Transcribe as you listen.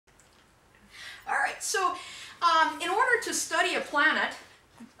right, so in order to study a planet,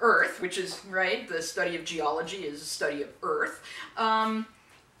 Earth, which is, right, the study of geology is a study of Earth,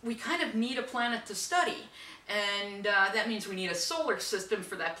 we kind of need a planet to study. And that means we need a solar system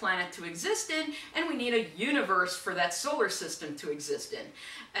for that planet to exist in, and we need a universe for that solar system to exist in.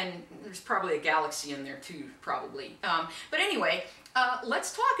 And there's probably a galaxy in there too, probably. But anyway,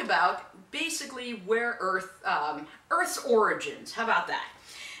 let's talk about basically where Earth's origins. How about that?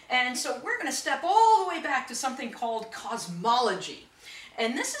 And so we're going to step all the way back to something called cosmology.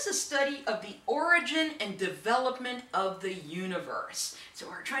 And this is a study of the origin and development of the universe. So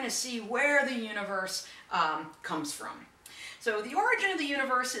we're trying to see where the universe comes from. So the origin of the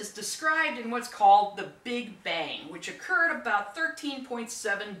universe is described in what's called the Big Bang, which occurred about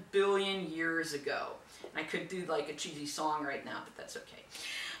 13.7 billion years ago. I could do like a cheesy song right now, but that's okay.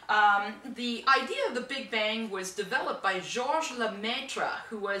 The idea of the Big Bang was developed by Georges Lemaitre,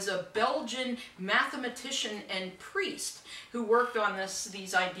 who was a Belgian mathematician and priest who worked on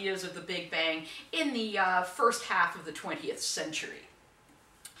these ideas of the Big Bang in the first half of the 20th century.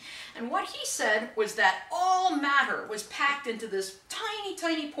 And what he said was that all matter was packed into this tiny,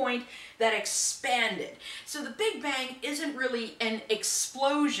 tiny point that expanded. So the Big Bang isn't really an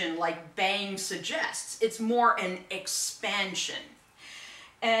explosion like bang suggests. It's more an expansion.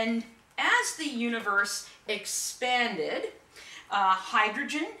 And as the universe expanded,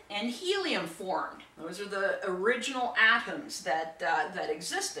 hydrogen and helium formed. Those are the original atoms that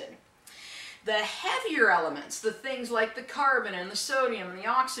existed. The heavier elements, the things like the carbon and the sodium and the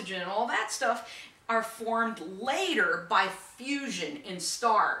oxygen and all that stuff, are formed later by fusion in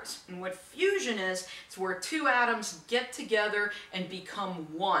stars. And what fusion is, it's where two atoms get together and become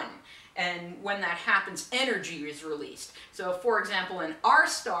one. And when that happens, energy is released. So, for example, in our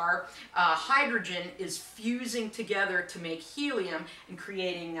star, hydrogen is fusing together to make helium and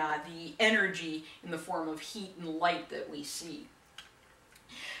creating the energy in the form of heat and light that we see.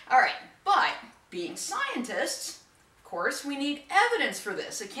 All right, but being scientists, of course, we need evidence for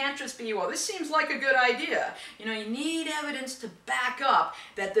this. It can't just be, well, this seems like a good idea. You know, you need evidence to back up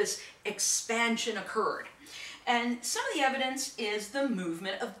that this expansion occurred. And some of the evidence is the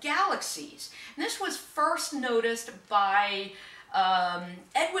movement of galaxies. And this was first noticed by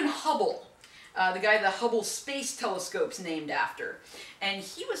Edwin Hubble, the guy the Hubble Space Telescope's named after. And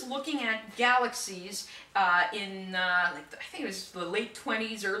he was looking at galaxies in, I think it was the late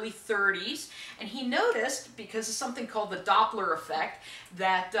 20s, early 30s. And he noticed, because of something called the Doppler effect,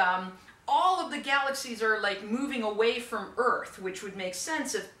 that all of the galaxies are like moving away from Earth, which would make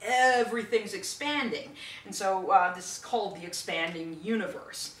sense if everything's expanding. And so this is called the expanding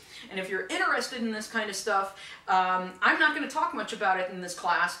universe. And if you're interested in this kind of stuff, I'm not going to talk much about it in this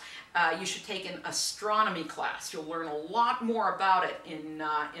class. You should take an astronomy class. You'll learn a lot more about it in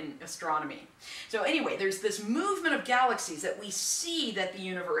astronomy. So anyway, there's this movement of galaxies that we see that the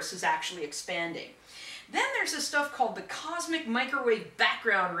universe is actually expanding. Then there's this stuff called the cosmic microwave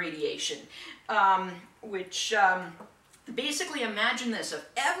background radiation, which basically, imagine this. If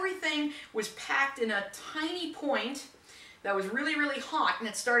everything was packed in a tiny point that was really, really hot and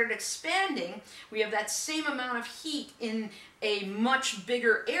it started expanding, we have that same amount of heat in a much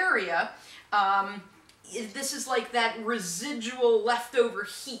bigger area. This is like that residual leftover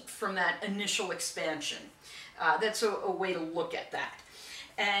heat from that initial expansion. That's a way to look at that.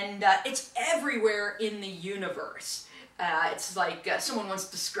 And it's everywhere in the universe. It's like someone once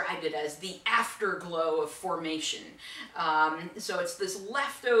described it as the afterglow of formation. So it's this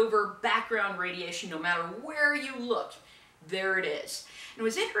leftover background radiation, no matter where you look, there it is. And it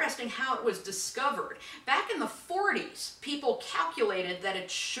was interesting how it was discovered. Back in the 40s, people calculated that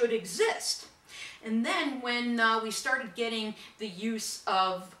it should exist. And then when we started getting the use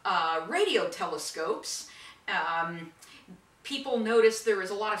of radio telescopes, people noticed there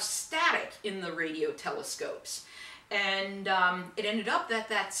was a lot of static in the radio telescopes. And it ended up that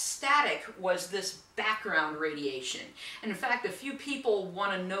that static was this background radiation. And in fact, a few people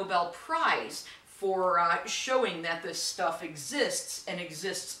won a Nobel Prize for showing that this stuff exists and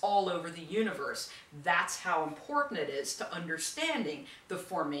exists all over the universe. That's how important it is to understanding the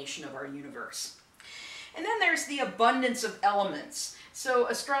formation of our universe. And then there's the abundance of elements. So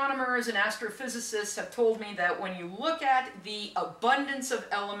astronomers and astrophysicists have told me that when you look at the abundance of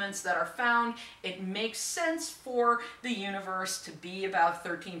elements that are found, it makes sense for the universe to be about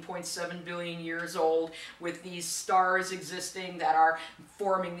 13.7 billion years old, with these stars existing that are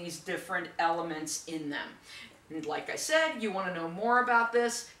forming these different elements in them. And like I said, you want to know more about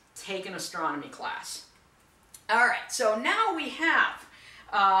this, take an astronomy class. All right, so now we have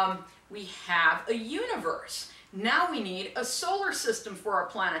a universe. Now we need a solar system for our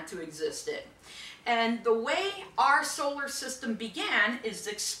planet to exist in. And the way our solar system began is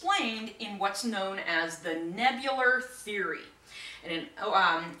explained in what's known as the nebular theory. And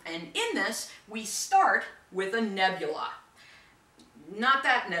in this, we start with a nebula. Not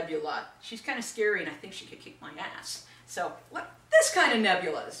that nebula. She's kind of scary and I think she could kick my ass. So this kind of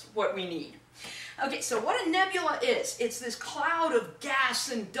nebula is what we need. Okay, so what a nebula is, it's this cloud of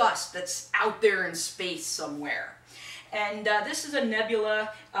gas and dust that's out there in space somewhere. And this is a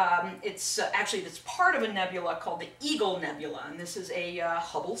nebula, it's part of a nebula called the Eagle Nebula, and this is a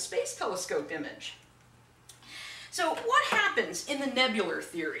Hubble Space Telescope image. So what happens in the nebular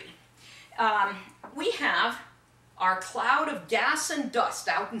theory? We have our cloud of gas and dust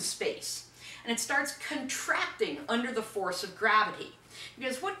out in space, and it starts contracting under the force of gravity.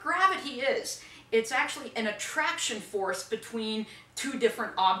 Because what gravity is, it's actually an attraction force between two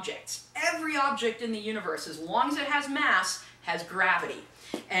different objects. Every object in the universe, as long as it has mass, has gravity.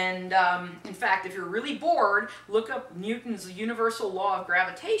 And in fact, if you're really bored, look up Newton's universal law of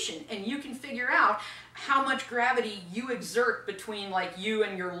gravitation, and you can figure out how much gravity you exert between like you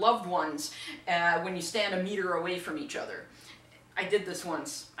and your loved ones when you stand a meter away from each other. I did this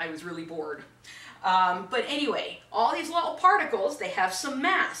once. I was really bored. But anyway, all these little particles, they have some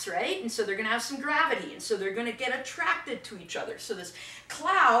mass, right? And so they're going to have some gravity, and so they're going to get attracted to each other. So this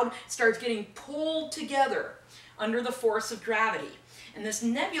cloud starts getting pulled together under the force of gravity. And this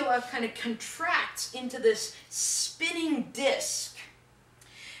nebula kind of contracts into this spinning disk.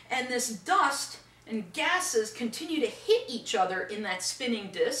 And this dust and gases continue to hit each other in that spinning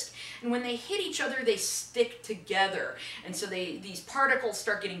disk, and when they hit each other, they stick together. And so these particles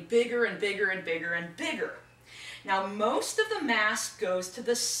start getting bigger and bigger and bigger and bigger. Now, most of the mass goes to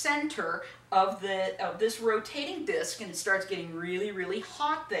the center of this rotating disk, and it starts getting really, really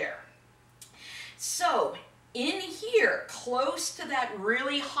hot there. So, in here, close to that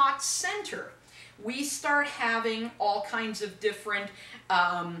really hot center, we start having all kinds of different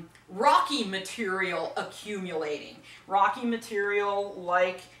rocky material accumulating. Rocky material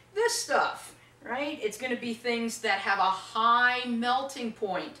like this stuff, right? It's going to be things that have a high melting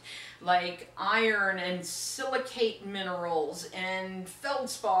point, like iron and silicate minerals and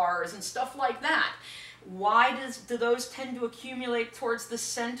feldspars and stuff like that. Why do those tend to accumulate towards the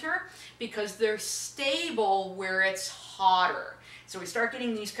center? Because they're stable where it's hotter. So we start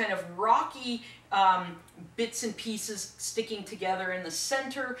getting these kind of rocky bits and pieces sticking together in the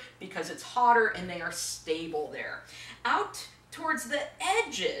center because it's hotter and they are stable there. Out towards the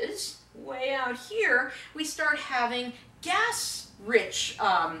edges, way out here, we start having gas-rich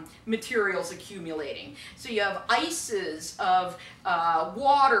materials accumulating. So you have ices of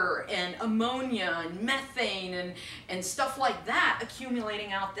water and ammonia and methane and stuff like that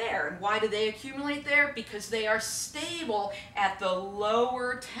accumulating out there. And why do they accumulate there? Because they are stable at the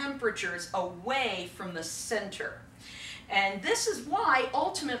lower temperatures away from the center. And this is why,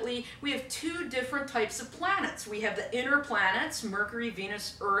 ultimately, we have two different types of planets. We have the inner planets, Mercury,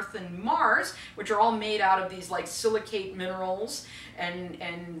 Venus, Earth, and Mars, which are all made out of these like silicate minerals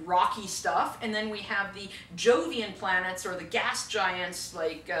and rocky stuff. And then we have the Jovian planets, or the gas giants,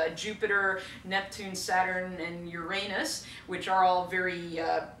 like Jupiter, Neptune, Saturn, and Uranus, which are all very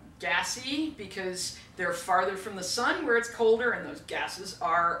gassy because they're farther from the sun where it's colder, and those gases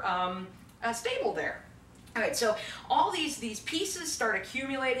are stable there. All right, so all these pieces start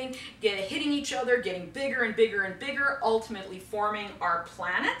accumulating, hitting each other, getting bigger and bigger and bigger, ultimately forming our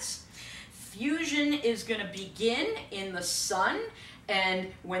planets. Fusion is going to begin in the sun, and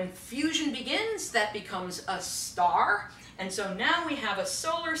when fusion begins, that becomes a star. And so now we have a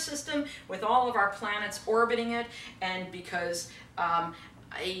solar system with all of our planets orbiting it, and because I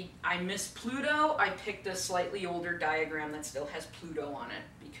miss Pluto, I picked a slightly older diagram that still has Pluto on it,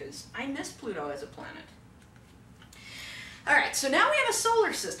 because I miss Pluto as a planet. All right, so now we have a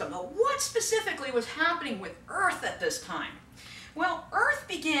solar system. But what specifically was happening with Earth at this time? Well, Earth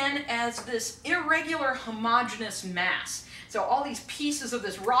began as this irregular homogeneous mass. So all these pieces of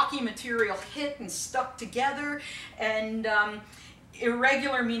this rocky material hit and stuck together, and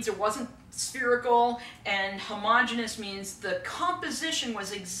irregular means it wasn't spherical, and homogeneous means the composition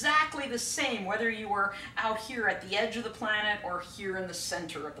was exactly the same, whether you were out here at the edge of the planet or here in the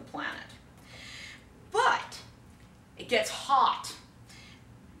center of the planet. But it gets hot,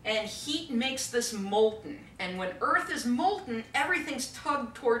 and heat makes this molten. And when Earth is molten, everything's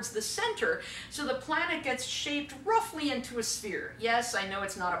tugged towards the center, so the planet gets shaped roughly into a sphere. Yes, I know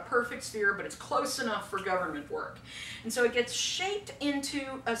it's not a perfect sphere, but it's close enough for government work. And so it gets shaped into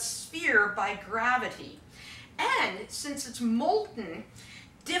a sphere by gravity. And since it's molten,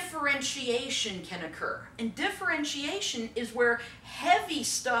 differentiation can occur. And differentiation is where heavy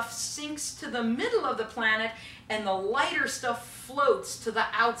stuff sinks to the middle of the planet and the lighter stuff floats to the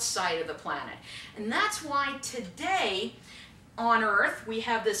outside of the planet. And that's why today on Earth we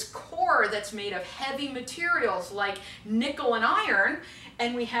have this core that's made of heavy materials like nickel and iron,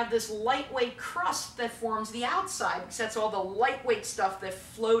 and we have this lightweight crust that forms the outside, because that's all the lightweight stuff that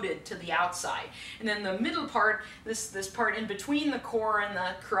floated to the outside. And then the middle part, this part in between the core and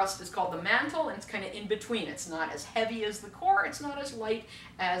the crust, is called the mantle, and it's kind of in between. It's not as heavy as the core, it's not as light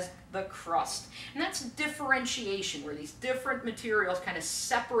as the crust. And that's differentiation, where these different materials kind of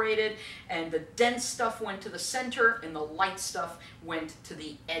separated, and the dense stuff went to the center and the light stuff went to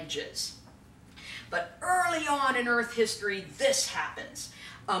the edges. But early on in Earth history, this happens.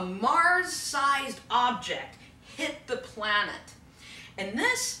 A Mars-sized object hit the planet. And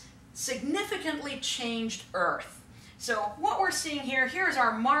this significantly changed Earth. So what we're seeing here, here's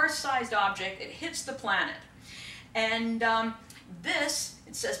our Mars-sized object. It hits the planet. And this,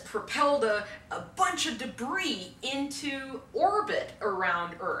 it says, propelled a bunch of debris into orbit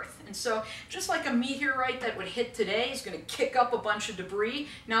around Earth. And so just like a meteorite that would hit today is going to kick up a bunch of debris,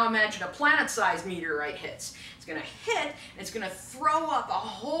 now imagine a planet-sized meteorite hits. It's going to hit, and it's going to throw up a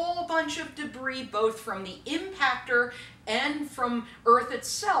whole bunch of debris, both from the impactor and from Earth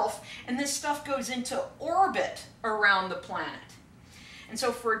itself, and this stuff goes into orbit around the planet. And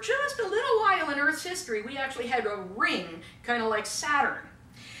so for just a little while in Earth's history, we actually had a ring, kind of like Saturn.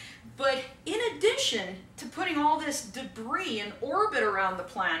 But in addition to putting all this debris in orbit around the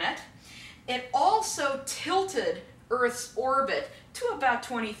planet, it also tilted Earth's orbit to about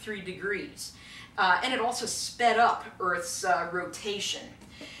 23 degrees. And it also sped up Earth's rotation.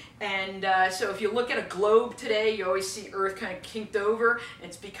 And so if you look at a globe today, you always see Earth kind of kinked over.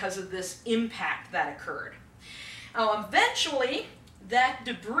 It's because of this impact that occurred. Eventually, that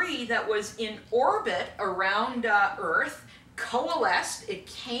debris that was in orbit around Earth coalesced, it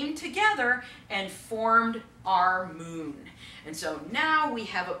came together and formed our moon. And so now we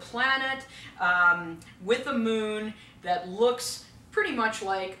have a planet with a moon that looks pretty much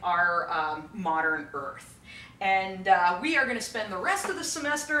like our modern Earth. And we are going to spend the rest of the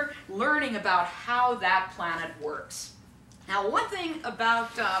semester learning about how that planet works. Now, one thing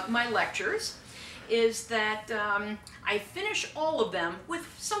about my lectures is that I finish all of them with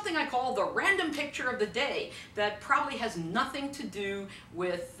something I call the random picture of the day that probably has nothing to do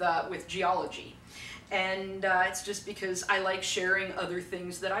with geology. And it's just because I like sharing other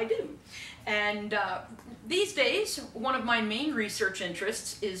things that I do. And these days, one of my main research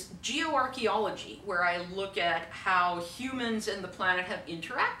interests is geoarchaeology, where I look at how humans and the planet have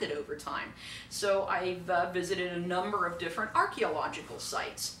interacted over time. So I've visited a number of different archaeological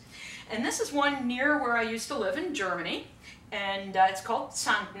sites. And this is one near where I used to live in Germany, and it's called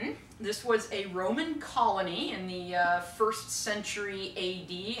Xanten. This was a Roman colony in the 1st century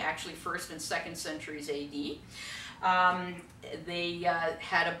AD, actually 1st and 2nd centuries AD. They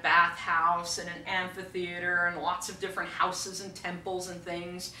had a bathhouse and an amphitheater and lots of different houses and temples and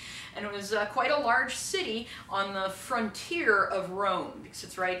things. And it was quite a large city on the frontier of Rome, because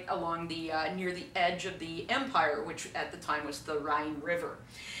it's right along the near the edge of the empire, which at the time was the Rhine River.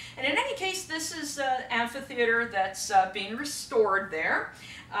 And in any case, this is an amphitheater that's being restored there.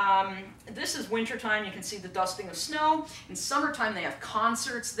 This is wintertime. You can see the dusting of snow. In summertime, they have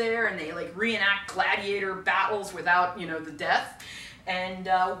concerts there, and they like reenact gladiator battles without, you know, the death. And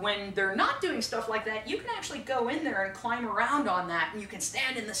when they're not doing stuff like that, you can actually go in there and climb around on that, and you can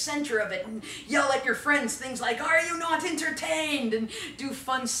stand in the center of it and yell at your friends things like, "Are you not entertained?" and do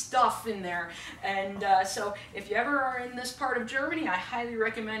fun stuff in there. And so if you ever are in this part of Germany, I highly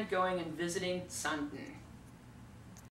recommend going and visiting Xanten.